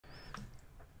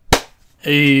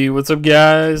Hey, what's up,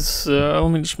 guys? Let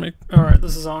me just make. Alright,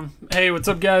 this is on. Hey, what's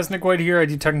up, guys? Nick White here. I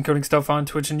do tech and coding stuff on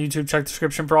Twitch and YouTube. Check the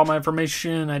description for all my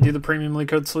information. I do the premium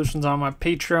LeetCode solutions on my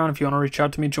Patreon. If you want to reach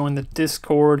out to me, join the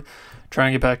Discord. Try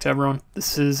and get back to everyone.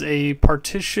 This is a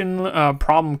partition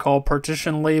problem called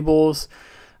partition labels.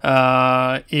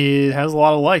 It has a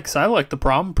lot of likes. I like the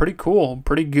problem. Pretty cool.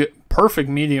 Pretty good. Perfect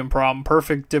medium problem.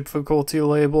 Perfect difficulty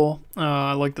label.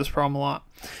 I like this problem a lot.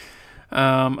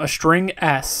 A string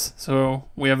S. So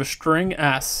we have a string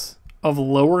S of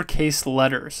lowercase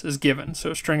letters is given.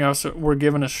 So string S, we're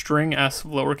given a string S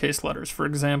of lowercase letters. For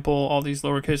example, all these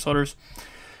lowercase letters.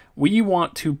 We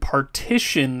want to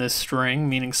partition this string,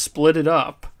 meaning split it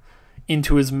up,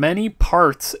 into as many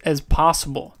parts as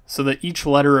possible so that each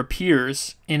letter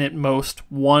appears in at most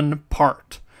one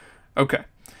part. Okay,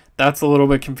 that's a little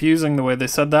bit confusing the way they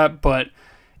said that, but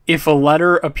if a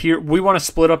letter we want to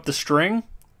split up the string,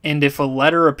 and if a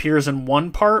letter appears in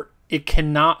one part, it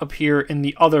cannot appear in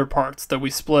the other parts that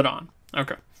we split on.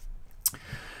 Okay.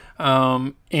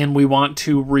 And we want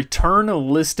to return a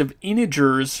list of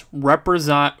integers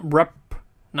representing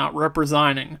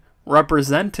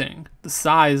the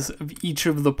size of each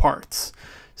of the parts.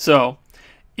 So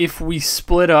if we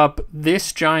split up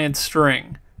this giant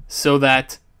string so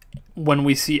that when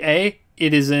we see A,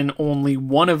 it is in only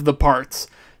one of the parts.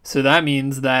 So that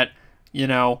means that,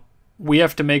 we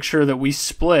have to make sure that we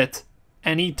split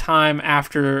any time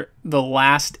after the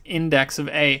last index of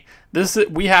A.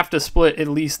 We have to split at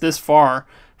least this far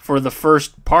for the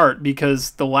first part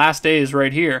because the last A is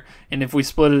right here. And if we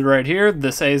split it right here,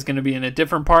 this A is going to be in a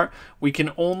different part. We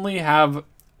can only have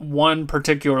one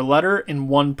particular letter in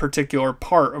one particular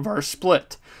part of our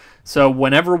split. So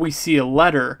whenever we see a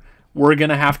letter, we're going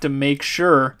to have to make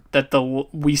sure that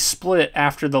we split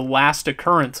after the last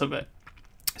occurrence of it.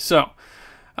 So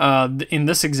in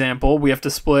this example, we have to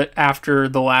split after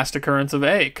the last occurrence of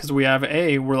A because we have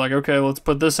A. We're like, okay, let's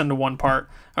put this into one part.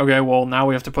 Okay, well, now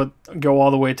we have to go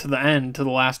all the way to the end, to the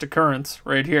last occurrence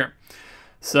right here.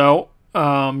 So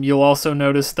you'll also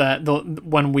notice that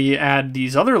when we add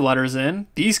these other letters in,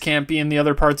 these can't be in the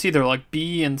other parts either, like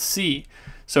B and C.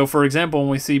 So, for example, when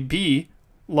we see B,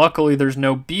 luckily there's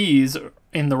no B's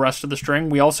in the rest of the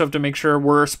string. We also have to make sure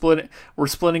we're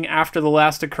splitting after the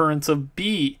last occurrence of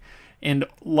B. And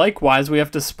likewise, we have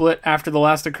to split after the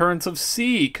last occurrence of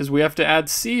C because we have to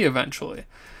add C eventually.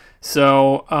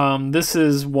 So this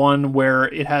is one where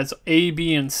it has A,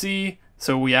 B, and C.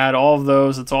 So we add all of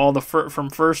those. It's all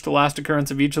from first to last occurrence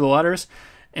of each of the letters.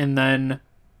 And then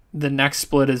the next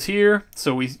split is here.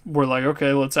 So we're like,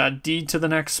 okay, let's add D to the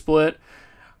next split.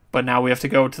 But now we have to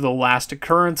go to the last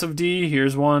occurrence of D.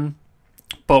 Here's one.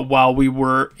 But while we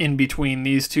were in between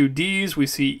these two D's, we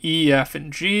see E, F,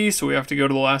 and G. So we have to go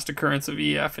to the last occurrence of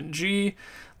E, F, and G.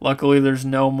 Luckily, there's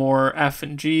no more F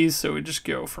and G's, so we just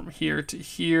go from here to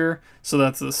here. So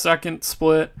that's the second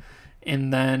split.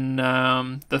 And then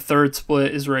the third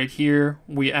split is right here.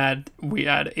 We add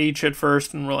H at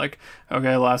first, and we're like,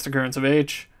 okay, last occurrence of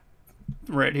H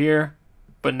right here.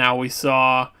 But now we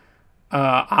saw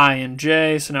I and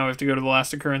J, so now we have to go to the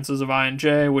last occurrences of I and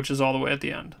J, which is all the way at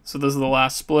the end. So this is the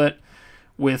last split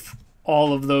with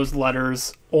all of those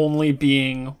letters only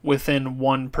being within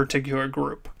one particular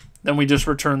group. Then we just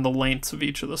return the lengths of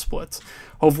each of the splits.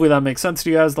 Hopefully that makes sense to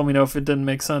you guys. Let me know if it didn't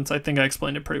make sense. I think I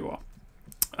explained it pretty well.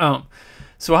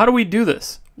 So how do we do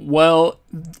this? Well,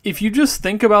 if you just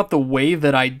think about the way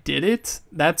that I did it,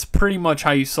 that's pretty much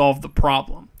how you solve the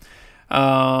problem.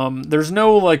 There's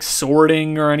no like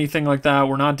sorting or anything like that.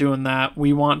 We're not doing that.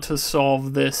 We want to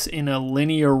solve this in a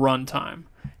linear runtime.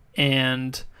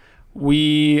 And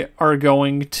we are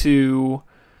going to,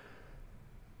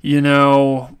 we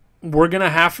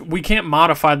can't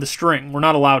modify the string. We're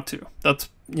not allowed to. That's,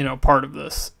 part of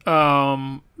this.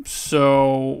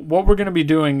 So what we're going to be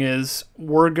doing is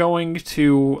we're going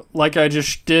to, like I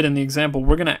just did in the example,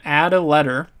 we're going to add a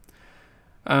letter,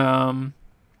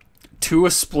 to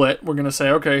a split. We're going to say,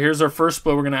 okay, here's our first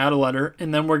split. We're going to add a letter,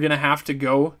 and then we're going to have to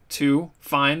go to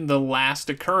find the last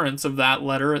occurrence of that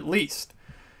letter at least.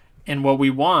 And what we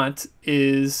want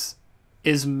is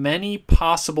as many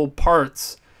possible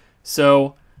parts.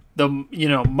 So the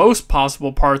most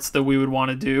possible parts that we would want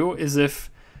to do is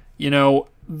if all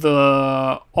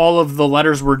of the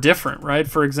letters were different, right?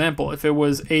 For example, if it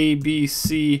was A, B,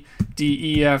 C,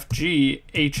 D, E, F, G,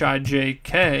 H, I, J,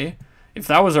 K, if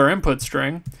that was our input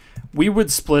string, we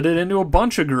would split it into a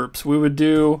bunch of groups. We would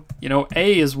do,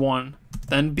 A is one,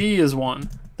 then B is one,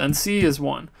 then C is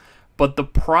one. But the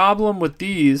problem with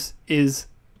these is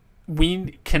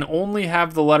we can only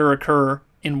have the letter occur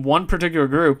in one particular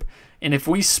group, And if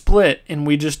we split and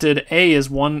we just did A as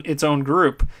its own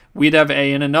group, we'd have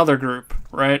A in another group,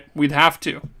 right? We'd have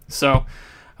to. So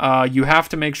you have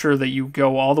to make sure that you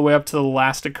go all the way up to the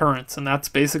last occurrence, and that's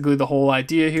basically the whole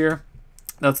idea here.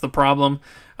 That's the problem.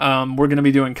 We're going to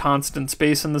be doing constant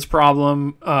space in this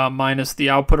problem minus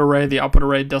the output array. The output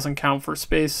array doesn't count for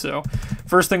space. So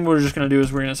first thing we're just going to do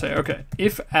is we're going to say, okay,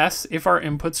 if our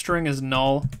input string is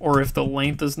null, or if the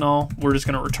length is null, we're just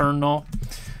going to return null.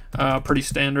 Pretty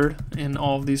standard in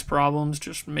all of these problems,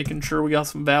 just making sure we got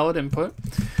some valid input.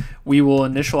 We will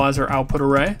initialize our output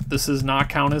array. This does not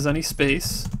count as any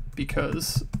space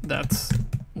because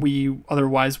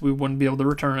otherwise we wouldn't be able to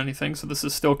return anything. So this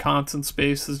is still constant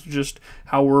space. This is just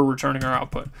how we're returning our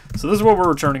output. So this is what we're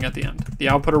returning at the end, the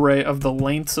output array of the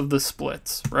lengths of the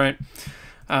splits, right?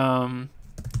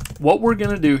 What we're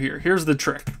gonna do here, here's the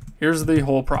trick. Here's the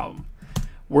whole problem.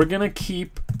 We're gonna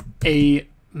keep a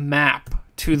map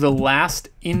to the last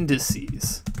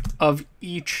indices of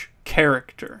each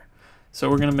character. So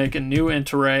we're going to make a new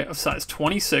int array of size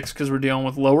 26 because we're dealing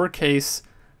with lowercase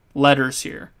letters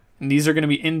here. And these are going to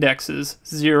be indexes,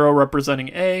 0 representing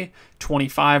A,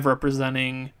 25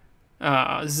 representing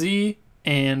Z,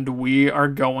 and we are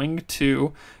going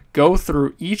to go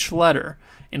through each letter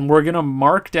and we're going to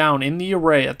mark down in the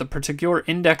array at the particular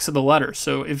index of the letter.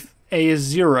 So if A is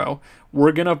 0,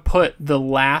 we're going to put the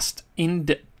last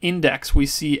index we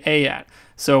see A at.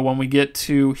 So when we get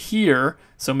to here,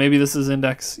 so maybe this is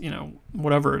index,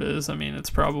 whatever it is. I mean, it's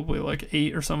probably like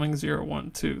 8 or something. 0,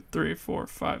 1, 2, 3, 4,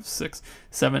 5, 6,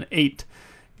 7, 8.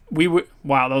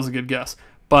 Wow, that was a good guess.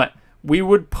 But we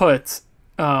would put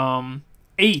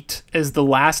 8 as the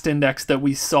last index that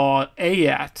we saw A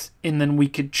at, and then we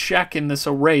could check in this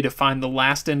array to find the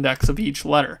last index of each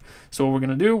letter. So what we're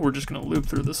going to do, we're just going to loop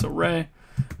through this array.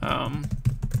 And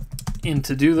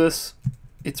to do this,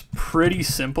 it's pretty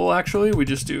simple actually. We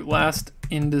just do last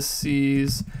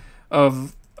indices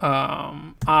of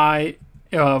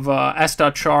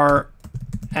s.char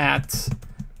at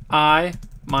I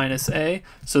minus A.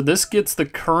 So this gets the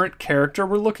current character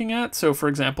we're looking at. So for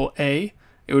example, A,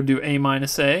 it would do A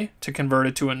minus A to convert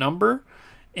it to a number,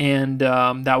 and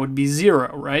that would be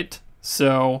 0, right?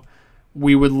 So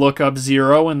we would look up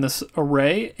 0 in this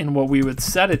array, and what we would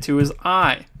set it to is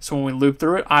I. So when we loop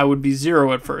through it, I would be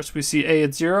 0 at first. We see A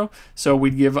at 0, so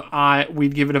we'd give it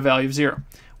a value of 0.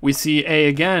 We see A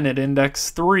again at index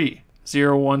 3,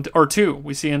 0, 1, or 2.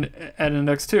 We see at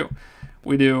index 2.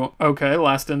 We do, okay,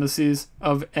 last indices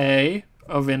of A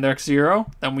of index 0,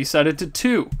 then we set it to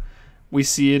 2. We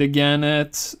see it again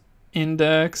at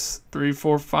index 3,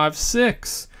 4, 5,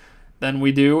 6. Then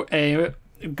we do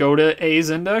go to A's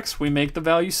index, we make the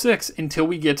value 6 until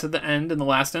we get to the end and the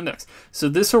last index. So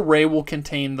this array will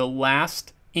contain the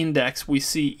last index we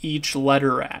see each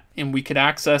letter at, and we could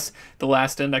access the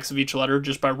last index of each letter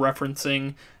just by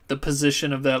referencing the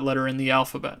position of that letter in the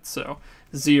alphabet. So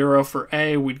 0 for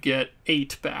A, we'd get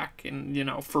 8 back, and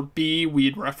for B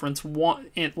we'd reference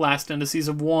last indices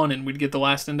of 1, and we'd get the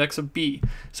last index of B.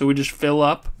 So we just fill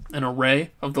up an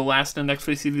array of the last index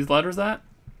we see these letters at,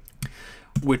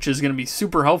 which is going to be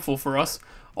super helpful for us.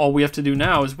 All we have to do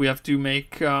now is we have to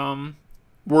make,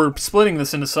 we're splitting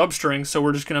this into substrings, so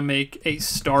we're just going to make a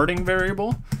starting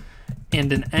variable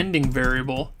and an ending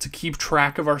variable to keep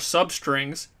track of our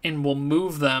substrings, and we'll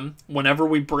move them whenever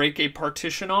we break a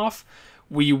partition off.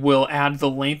 We will add the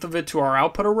length of it to our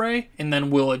output array, and then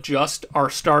we'll adjust our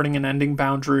starting and ending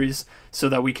boundaries so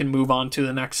that we can move on to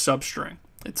the next substring.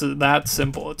 It's that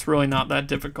simple. It's really not that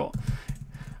difficult.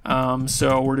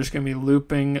 So we're just going to be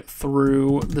looping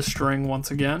through the string once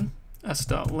again,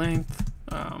 s.length,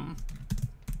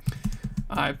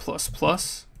 I++,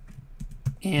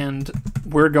 and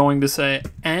we're going to say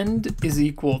end is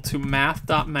equal to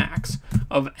math.max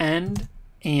of end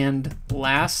and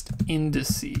last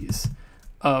indices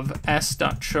of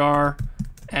s.char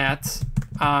at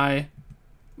I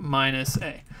minus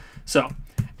A. So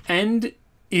end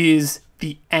is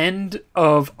the end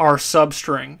of our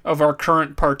substring of our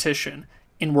current partition,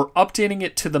 and we're updating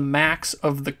it to the max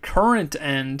of the current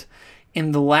end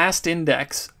in the last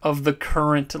index of the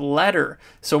current letter.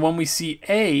 So when we see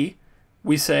A,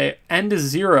 we say end is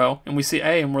 0, and we see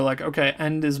A, and we're like, okay,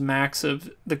 end is max of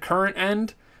the current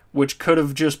end, which could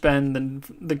have just been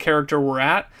the character we're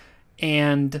at,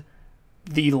 and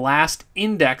the last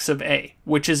index of A,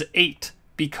 which is 8,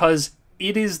 because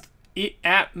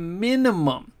at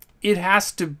minimum, it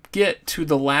has to get to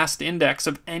the last index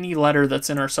of any letter that's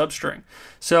in our substring.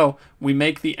 So we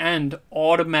make the end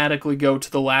automatically go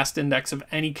to the last index of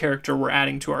any character we're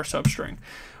adding to our substring.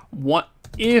 What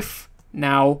if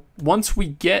Now, once we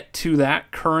get to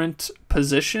that current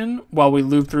position while we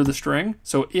loop through the string,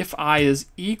 so if I is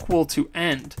equal to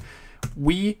end,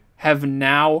 we have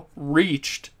now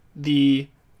reached the,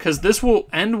 because this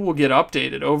end will get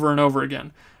updated over and over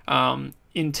again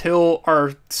until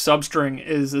our substring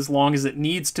is as long as it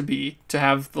needs to be to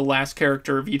have the last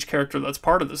character of each character that's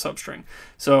part of the substring.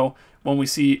 So when we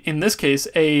see, in this case,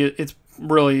 it's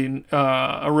really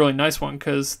a really nice one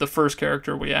because the first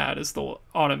character we add is the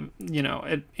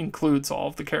it includes all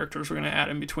of the characters we're going to add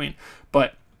in between.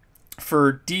 But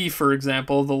for D, for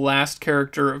example, the last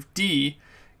character of D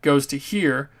goes to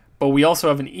here, but we also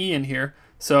have an E in here.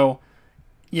 So,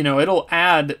 it'll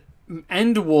add,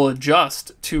 end will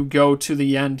adjust to go to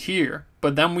the end here,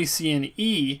 but then we see an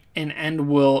E and end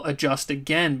will adjust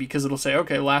again because it'll say,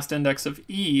 okay, last index of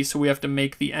E, so we have to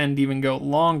make the end even go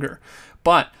longer.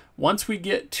 But once we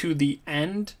get to the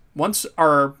end, once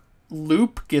our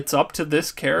loop gets up to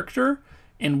this character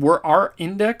and our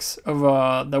index of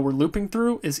that we're looping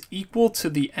through is equal to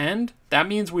the end, that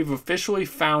means we've officially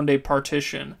found a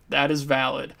partition that is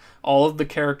valid. All of the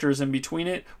characters in between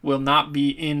it will not be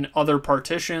in other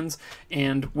partitions,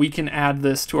 and we can add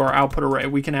this to our output array.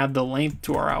 We can add the length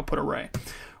to our output array,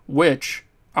 which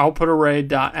output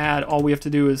array.add, all we have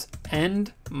to do is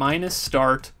end minus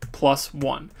start plus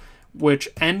 1. Which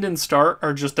end and start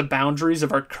are just the boundaries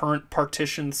of our current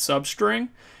partition substring,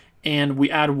 and we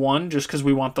add 1 just because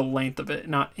we want the length of it,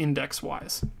 not index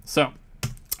wise. So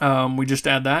we just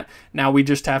add that. Now we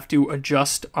just have to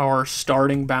adjust our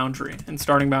starting boundary, and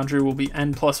starting boundary will be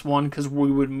end plus 1 because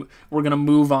we're going to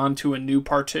move on to a new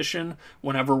partition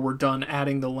whenever we're done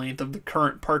adding the length of the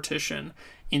current partition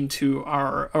into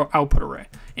our output array.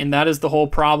 And that is the whole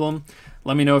problem.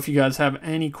 Let me know if you guys have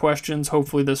any questions.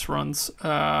 Hopefully this runs.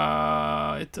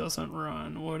 It doesn't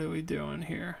run. What are we doing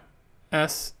here?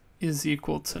 S is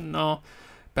equal to null.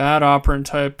 Bad operand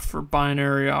type for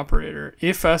binary operator.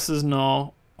 If S is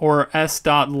null, or S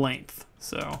dot length,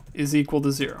 so is equal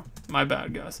to 0. My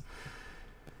bad, guys.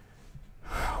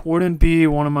 Wouldn't be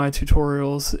one of my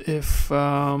tutorials if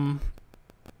I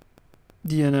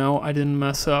didn't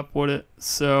mess up, would it?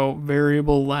 So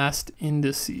variable last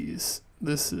indices.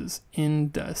 This is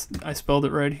index. I spelled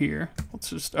it right here.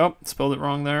 Let's just, spelled it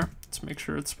wrong there. Let's make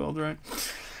sure it's spelled right.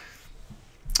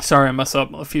 Sorry, I messed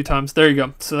up a few times. There you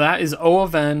go. So that is O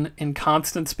of n in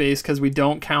constant space because we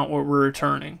don't count what we're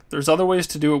returning. There's other ways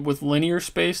to do it with linear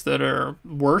space that are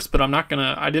worse, but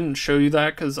I didn't show you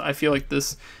that because I feel like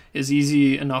this is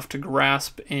easy enough to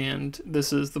grasp and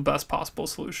this is the best possible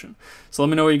solution. So let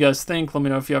me know what you guys think. Let me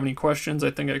know if you have any questions. I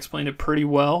think I explained it pretty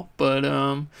well, but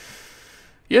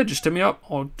yeah, just hit me up.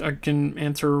 I can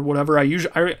answer whatever.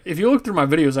 If you look through my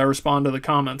videos, I respond to the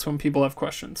comments when people have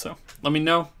questions. So let me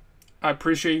know. I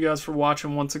appreciate you guys for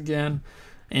watching once again,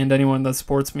 and anyone that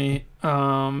supports me.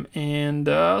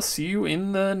 See you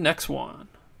in the next one.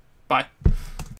 Bye.